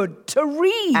something good to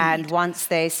read. And once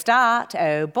they start,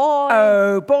 oh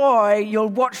boy, you'll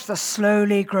watch the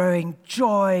slowly growing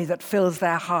joy that fills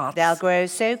their hearts. They'll grow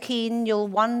so keen you'll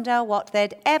wonder what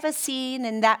they'd ever seen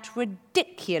in that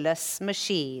ridiculous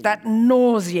machine. That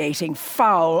nauseating,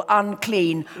 foul,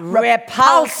 unclean,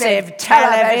 repulsive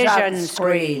television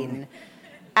screen.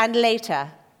 And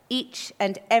later, each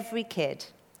and every kid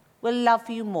will love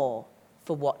you more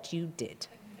for what you did.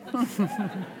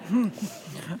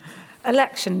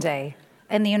 Election Day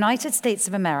in the United States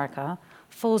of America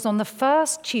falls on the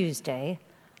first Tuesday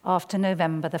after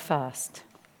November the 1st.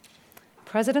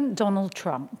 President Donald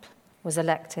Trump was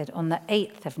elected on the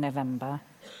 8th of November,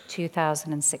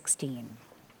 2016.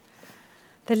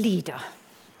 The Leader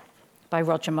by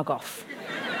Roger McGough.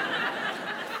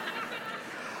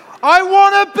 I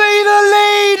want to be the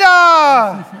leader!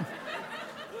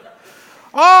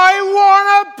 I want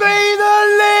to be the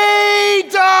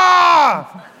leader!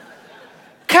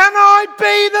 Can I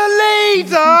be the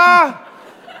leader?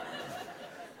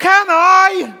 Can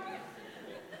I?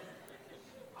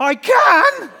 I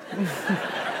can?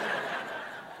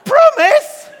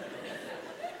 Promise?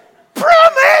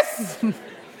 Promise?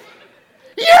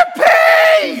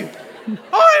 Yippee!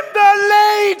 I'm the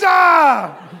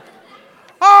leader!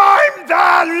 I'm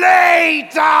the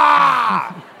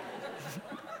leader!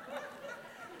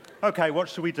 Okay, what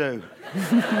shall we do?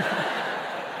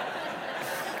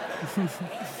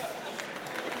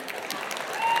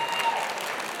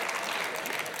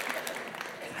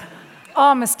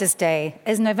 Armistice Day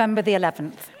is November the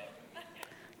 11th.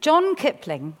 John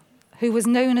Kipling, who was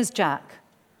known as Jack,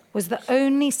 was the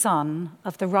only son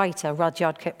of the writer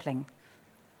Rudyard Kipling.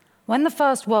 When the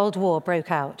First World War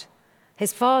broke out,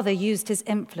 his father used his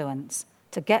influence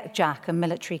to get Jack a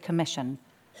military commission,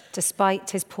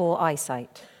 despite his poor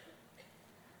eyesight.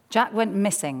 Jack went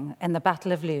missing in the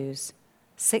Battle of Loos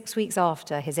 6 weeks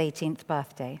after his 18th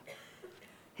birthday.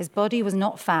 His body was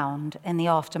not found in the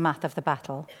aftermath of the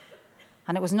battle,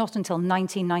 and it was not until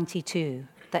 1992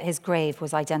 that his grave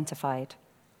was identified.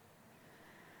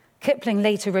 Kipling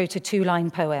later wrote a 2-line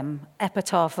poem,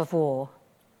 Epitaph of War.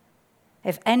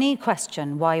 If any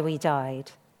question why we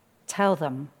died, tell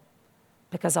them,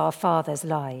 because our fathers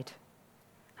lied.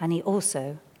 And he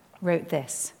also wrote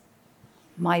this,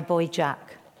 My Boy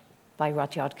Jack, by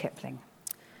Rudyard Kipling.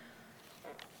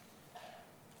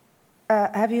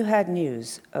 Have you heard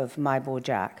news of My Boy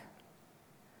Jack?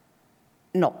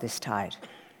 Not this tide.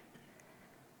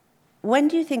 When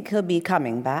do you think he'll be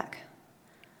coming back?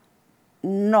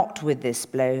 Not with this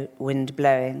wind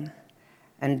blowing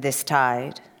and this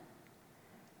tide.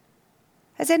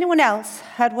 Has anyone else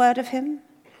heard word of him?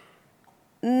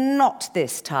 Not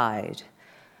this tide,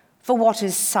 for what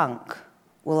is sunk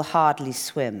will hardly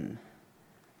swim,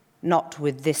 not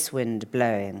with this wind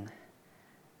blowing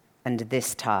and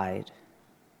this tide.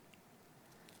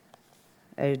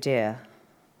 Oh dear,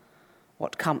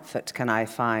 what comfort can I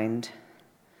find?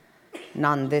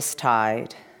 None this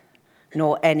tide,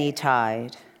 nor any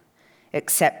tide,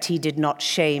 except he did not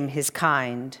shame his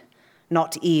kind,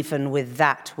 not even with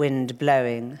that wind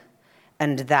blowing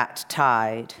and that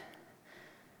tide.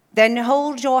 Then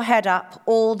hold your head up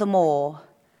all the more,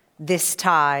 this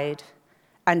tide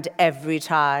and every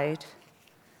tide,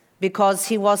 because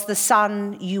he was the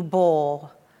son you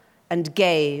bore and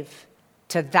gave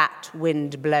to that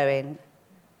wind blowing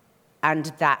and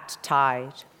that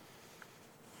tide.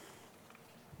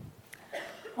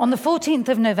 On the 14th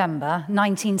of November,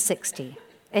 1960,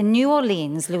 in New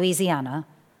Orleans, Louisiana,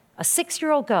 a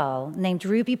 6-year-old girl named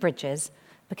Ruby Bridges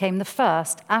became the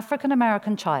first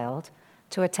African-American child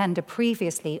to attend a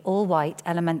previously all-white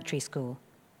elementary school.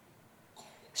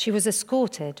 She was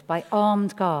escorted by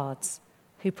armed guards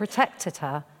who protected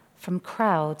her from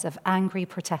crowds of angry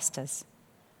protesters.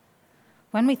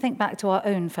 When we think back to our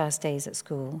own first days at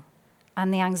school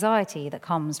and the anxiety that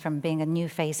comes from being a new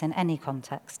face in any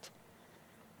context,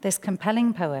 this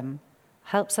compelling poem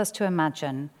helps us to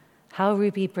imagine how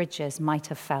Ruby Bridges might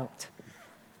have felt.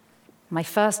 My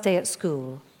First Day at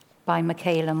School by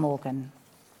Michaela Morgan.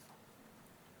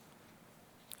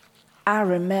 I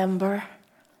remember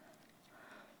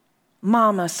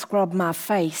Mama scrubbed my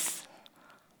face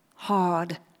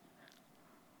hard,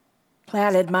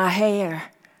 plaited my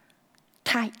hair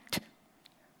tight,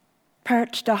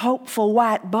 perched a hopeful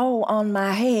white bow on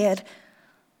my head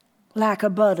like a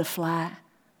butterfly,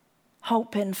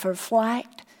 hoping for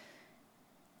flight.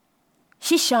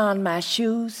 She shined my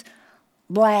shoes,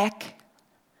 black,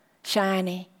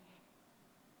 shiny,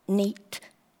 neat.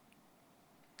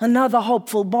 Another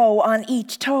hopeful bow on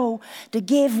each toe to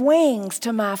give wings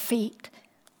to my feet.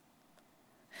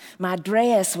 My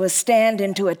dress was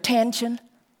standing to attention,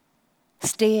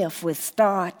 stiff with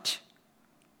starch.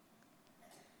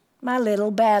 My little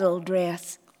battle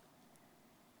dress.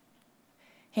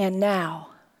 And now,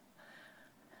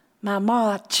 my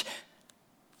march.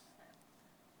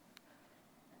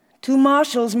 2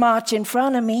 marshals march in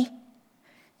front of me.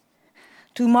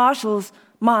 2 marshals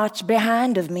march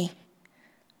behind of me.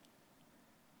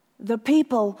 The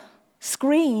people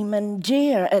scream and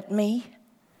jeer at me.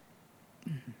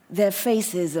 Their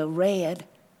faces are red,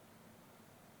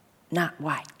 not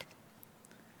white.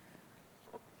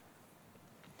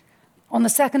 On the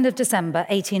 2nd of December,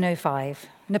 1805,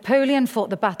 Napoleon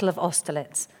fought the Battle of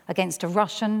Austerlitz against a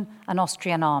Russian and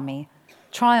Austrian army,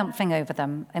 triumphing over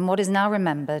them in what is now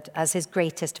remembered as his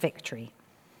greatest victory.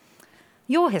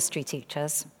 Your history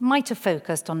teachers might have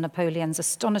focused on Napoleon's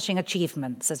astonishing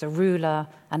achievements as a ruler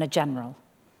and a general.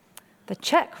 The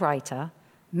Czech writer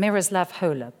Miroslav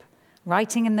Holub,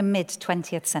 writing in the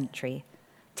mid-20th century,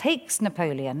 takes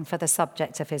Napoleon for the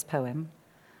subject of his poem,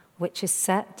 which is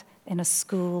set in a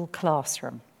school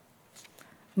classroom.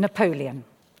 Napoleon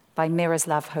by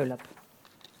Miroslav Holub.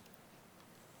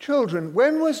 Children,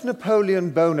 when was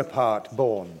Napoleon Bonaparte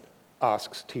born?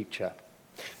 Asks teacher.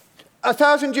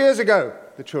 1,000 years ago,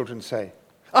 the children say.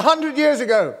 100 years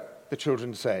ago, the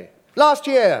children say. Last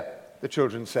year, the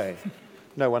children say.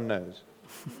 No one knows.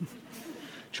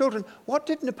 Children, what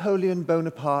did Napoleon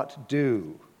Bonaparte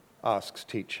do? Asks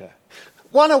teacher.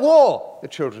 Won a war, the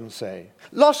children say.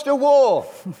 Lost a war,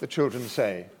 the children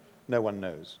say. No one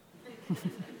knows.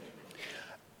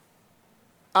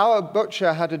 Our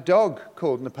butcher had a dog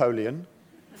called Napoleon,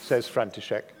 says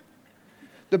František.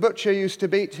 The butcher used to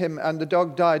beat him, and the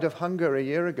dog died of hunger a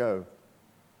year ago.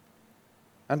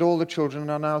 And all the children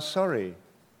are now sorry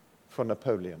for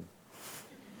Napoleon.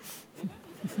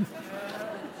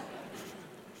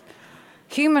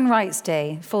 Human Rights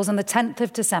Day falls on the 10th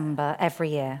of December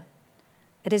every year.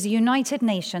 It is a United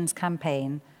Nations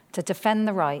campaign to defend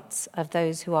the rights of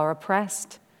those who are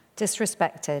oppressed,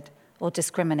 disrespected, or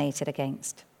discriminated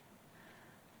against.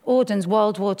 Auden's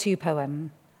World War II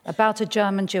poem about a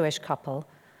German Jewish couple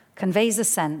conveys a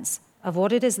sense of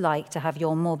what it is like to have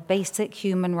your more basic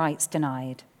human rights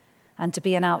denied and to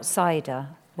be an outsider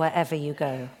wherever you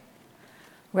go.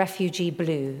 Refugee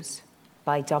Blues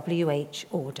by W.H.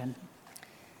 Auden.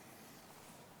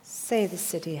 Say the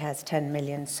city has 10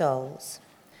 million souls.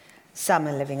 Some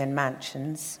are living in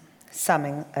mansions,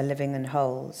 some are living in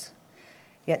holes.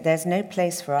 Yet there's no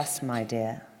place for us, my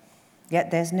dear. Yet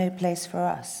there's no place for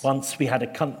us. Once we had a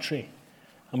country,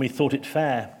 and we thought it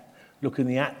fair. Look in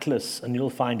the atlas, and you'll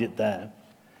find it there.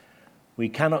 We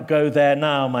cannot go there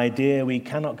now, my dear, we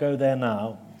cannot go there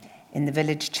now. In the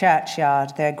village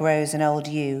churchyard there grows an old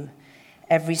yew.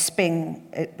 Every spring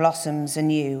it blossoms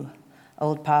anew.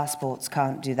 Old passports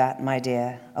can't do that, my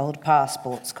dear. Old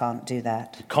passports can't do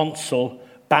that. The consul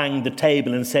banged the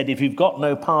table and said, if you've got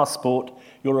no passport,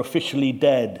 you're officially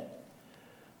dead.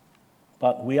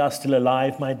 But we are still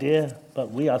alive, my dear,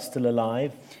 but we are still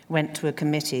alive. Went to a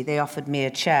committee, they offered me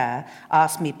a chair,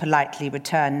 asked me politely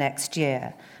return next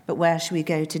year. But where shall we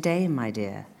go today, my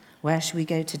dear? Where shall we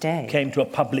go today? Came to a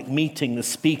public meeting, the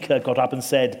speaker got up and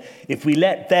said, if we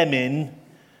let them in,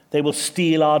 they will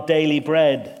steal our daily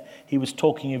bread. He was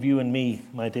talking of you and me,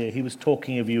 my dear. He was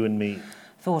talking of you and me.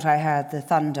 Thought I heard the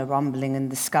thunder rumbling in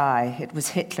the sky. It was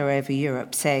Hitler over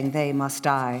Europe saying they must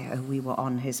die. Oh, we were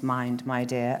on his mind, my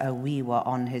dear. Oh, we were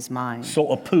on his mind.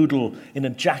 Saw a poodle in a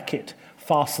jacket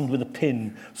fastened with a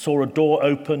pin. Saw a door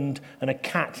opened and a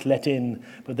cat let in.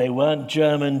 But they weren't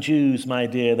German Jews, my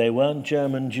dear. They weren't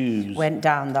German Jews. Went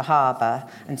down the harbour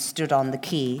and stood on the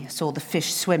quay. Saw the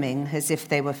fish swimming as if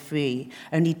they were free.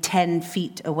 Only 10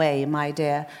 feet away, my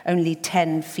dear. Only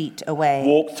 10 feet away.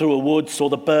 Walked through a wood, saw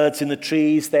the birds in the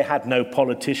trees. They had no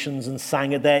politicians and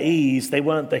sang at their ease. They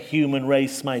weren't the human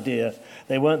race, my dear.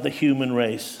 They weren't the human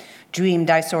race. Dreamed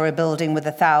I saw a building with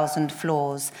 1,000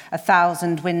 floors,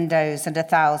 1,000 windows and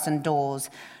 1,000 doors.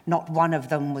 Not one of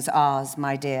them was ours,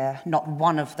 my dear. Not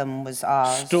one of them was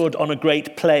ours. Stood on a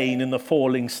great plain in the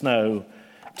falling snow.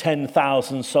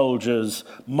 10,000 soldiers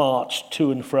marched to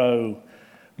and fro,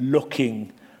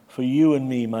 looking for you and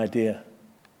me, my dear.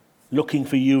 Looking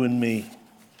for you and me.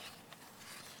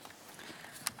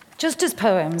 Just as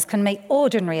poems can make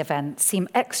ordinary events seem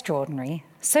extraordinary,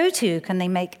 so too can they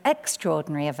make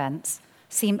extraordinary events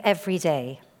seem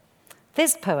everyday.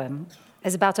 This poem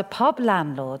is about a pub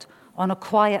landlord on a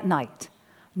quiet night,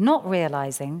 not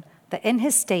realizing that in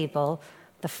his stable,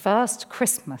 the first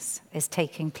Christmas is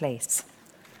taking place.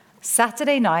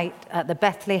 Saturday Night at the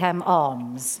Bethlehem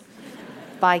Arms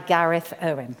by Gareth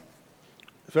Owen.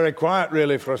 Very quiet,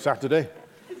 really, for a Saturday.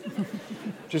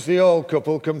 Just the old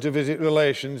couple come to visit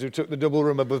relations who took the double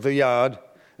room above the yard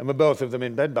and were both of them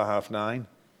in bed by 9:30.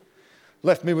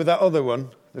 Left me with that other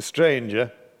one, the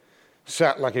stranger,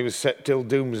 sat like he was set till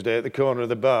doomsday at the corner of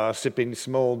the bar, sipping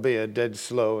small beer dead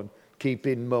slow and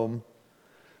keeping mum.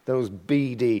 Those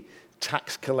beady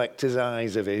tax collector's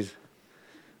eyes of his.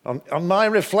 On my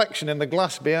reflection in the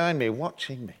glass behind me,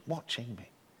 watching me.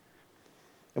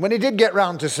 And when he did get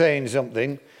round to saying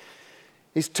something,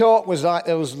 his talk was like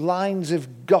those lines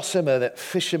of gossamer that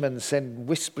fishermen send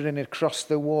whispering across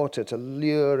the water to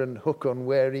lure and hook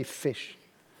unwary fish.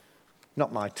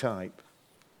 Not my type.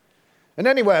 And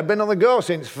anyway, I'd been on the go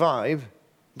since 5.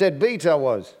 Dead beat I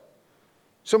was.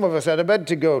 Some of us had a bed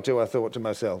to go to, I thought to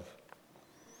myself.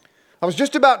 I was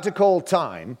just about to call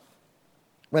time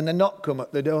when the knock come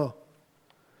at the door.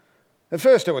 At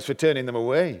first I was for turning them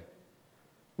away.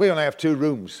 We only have 2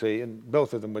 rooms, see, and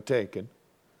both of them were taken.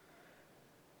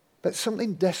 But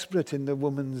something desperate in the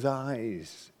woman's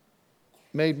eyes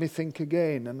made me think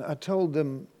again, and I told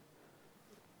them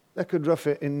they could rough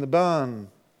it in the barn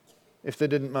if they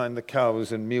didn't mind the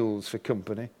cows and mules for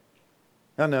company.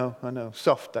 I know,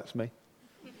 soft, that's me.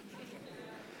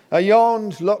 I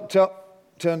yawned, locked up,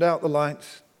 turned out the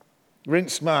lights,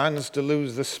 rinsed my hands to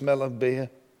lose the smell of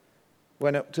beer,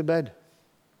 went up to bed.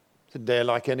 It's a day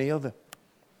like any other.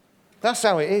 That's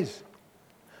how it is.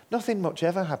 Nothing much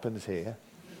ever happens here.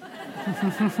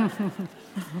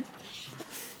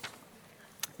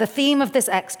 The theme of this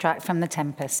extract from The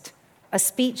Tempest, a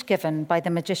speech given by the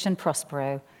magician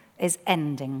Prospero, is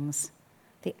endings.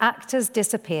 The actors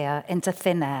disappear into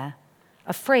thin air,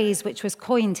 a phrase which was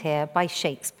coined here by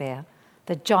Shakespeare,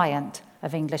 the giant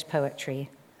of English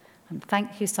poetry. And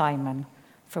thank you, Simon,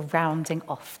 for rounding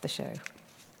off the show.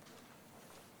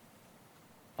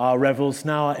 Our revels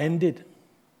now are ended.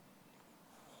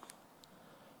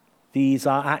 These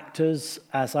are actors,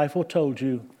 as I foretold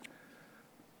you,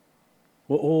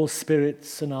 were all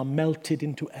spirits and are melted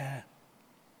into air,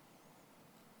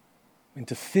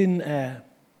 into thin air.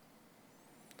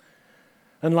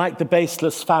 And like the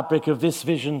baseless fabric of this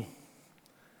vision,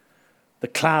 The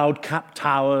cloud-capped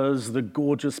towers, the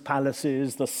gorgeous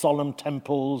palaces, the solemn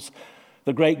temples,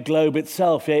 the great globe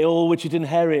itself, yea, all which it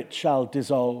inherit shall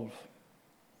dissolve.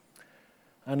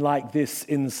 And like this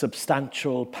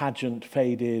insubstantial pageant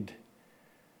faded,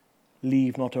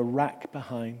 leave not a rack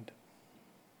behind.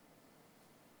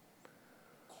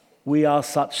 We are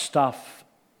such stuff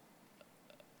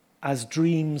as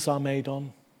dreams are made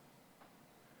on,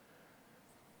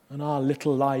 and our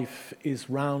little life is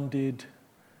rounded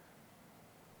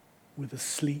with a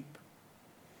sleep.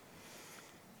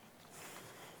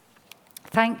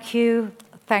 Thank you,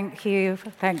 thank you,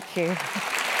 thank you.